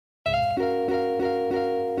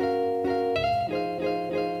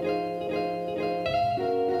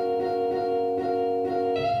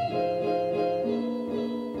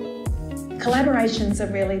collaborations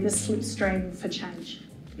are really the slipstream for change,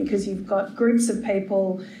 because you've got groups of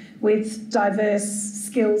people with diverse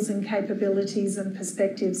skills and capabilities and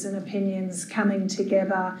perspectives and opinions coming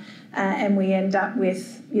together, and we end up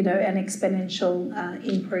with, you know, an exponential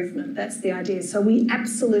improvement. That's the idea. So we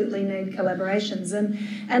absolutely need collaborations.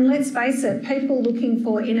 And let's face it, people looking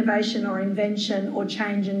for innovation or invention or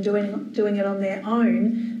change and doing it on their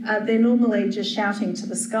own, they're normally just shouting to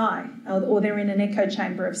the sky, or they're in an echo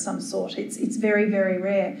chamber of some sort. It's very, very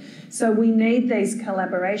rare. So we need these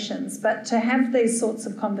collaborations. But to have these sorts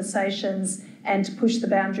of conversations and to push the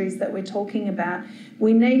boundaries that we're talking about,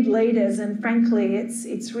 we need leaders, and frankly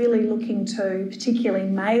it's really looking to particularly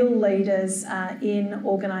male leaders in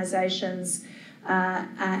organisations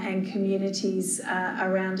and communities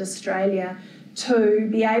around Australia to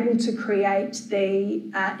be able to create the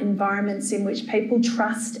environments in which people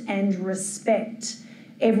trust and respect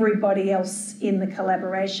everybody else in the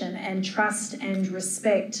collaboration, and trust and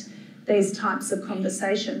respect these types of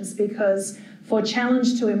conversations, because for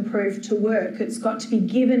challenge to improve to work, it's got to be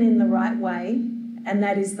given in the right way, and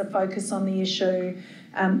that is the focus on the issue,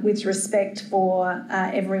 with respect for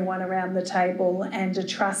everyone around the table, and a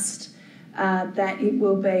trust that it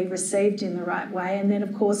will be received in the right way. And then,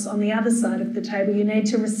 of course, on the other side of the table, you need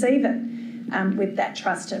to receive it with that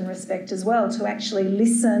trust and respect as well, to actually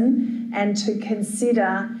listen and to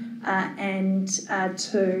consider and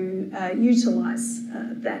to utilise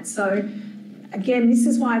that. So, again, this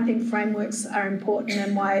is why I think frameworks are important,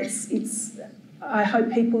 and why I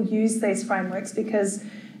hope people use these frameworks, because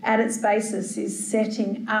at its basis is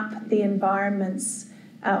setting up the environments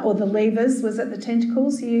or the levers. Was it the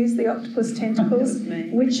tentacles you used, the octopus tentacles?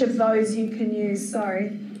 Which of those you can use,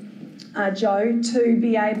 Joe, to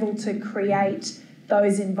be able to create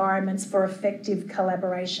those environments for effective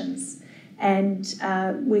collaborations. And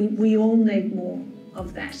we all need more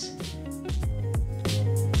of that.